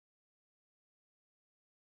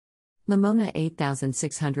Lamona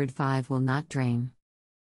 8605 will not drain.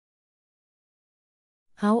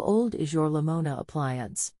 How old is your Lamona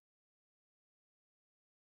appliance?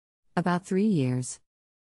 About 3 years.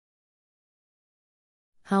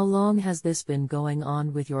 How long has this been going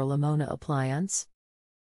on with your Lamona appliance?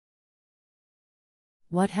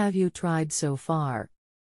 What have you tried so far?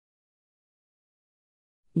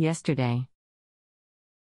 Yesterday.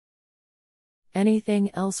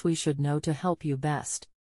 Anything else we should know to help you best?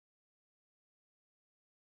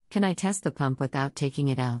 Can I test the pump without taking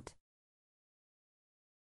it out?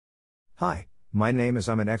 Hi, my name is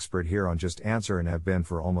I'm an expert here on Just Answer and have been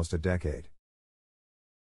for almost a decade.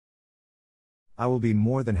 I will be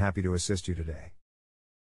more than happy to assist you today.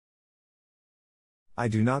 I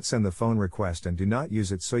do not send the phone request and do not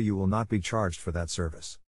use it, so you will not be charged for that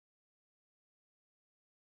service.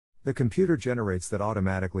 The computer generates that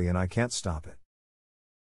automatically and I can't stop it.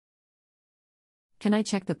 Can I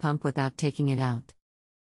check the pump without taking it out?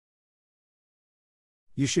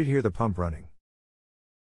 You should hear the pump running.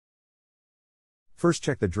 First,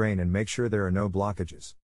 check the drain and make sure there are no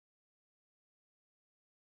blockages.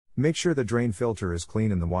 Make sure the drain filter is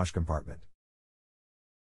clean in the wash compartment.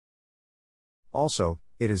 Also,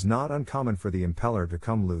 it is not uncommon for the impeller to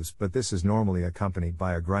come loose, but this is normally accompanied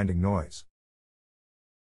by a grinding noise.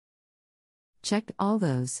 Checked all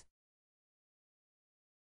those.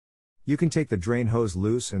 You can take the drain hose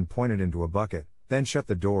loose and point it into a bucket, then shut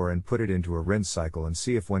the door and put it into a rinse cycle and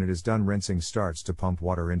see if when it is done rinsing starts to pump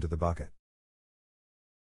water into the bucket.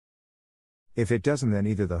 If it doesn't, then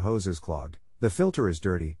either the hose is clogged, the filter is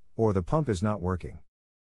dirty, or the pump is not working.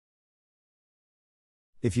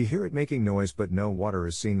 If you hear it making noise but no water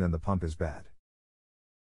is seen, then the pump is bad.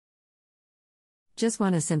 Just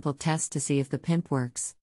want a simple test to see if the pump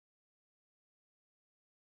works.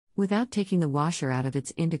 Without taking the washer out of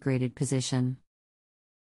its integrated position.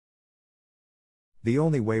 The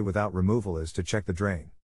only way without removal is to check the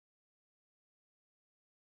drain.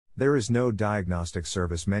 There is no diagnostic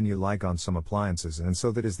service menu like on some appliances, and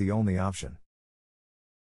so that is the only option.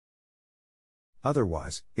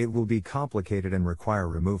 Otherwise, it will be complicated and require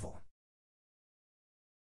removal.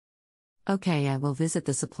 Okay, I will visit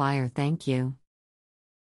the supplier, thank you.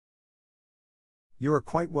 You are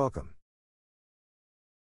quite welcome.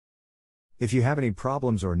 If you have any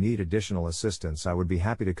problems or need additional assistance, I would be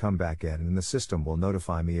happy to come back in and the system will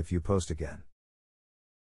notify me if you post again.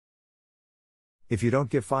 If you don't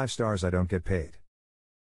give 5 stars, I don't get paid.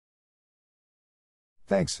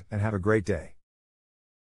 Thanks, and have a great day.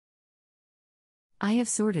 I have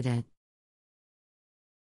sorted it.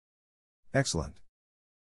 Excellent.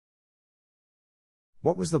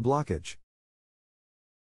 What was the blockage?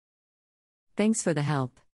 Thanks for the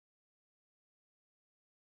help.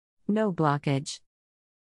 No blockage.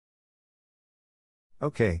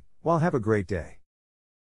 Okay, well, have a great day.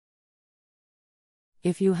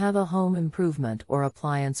 If you have a home improvement or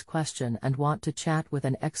appliance question and want to chat with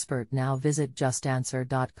an expert now, visit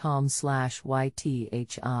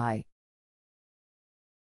justanswer.com/ythi.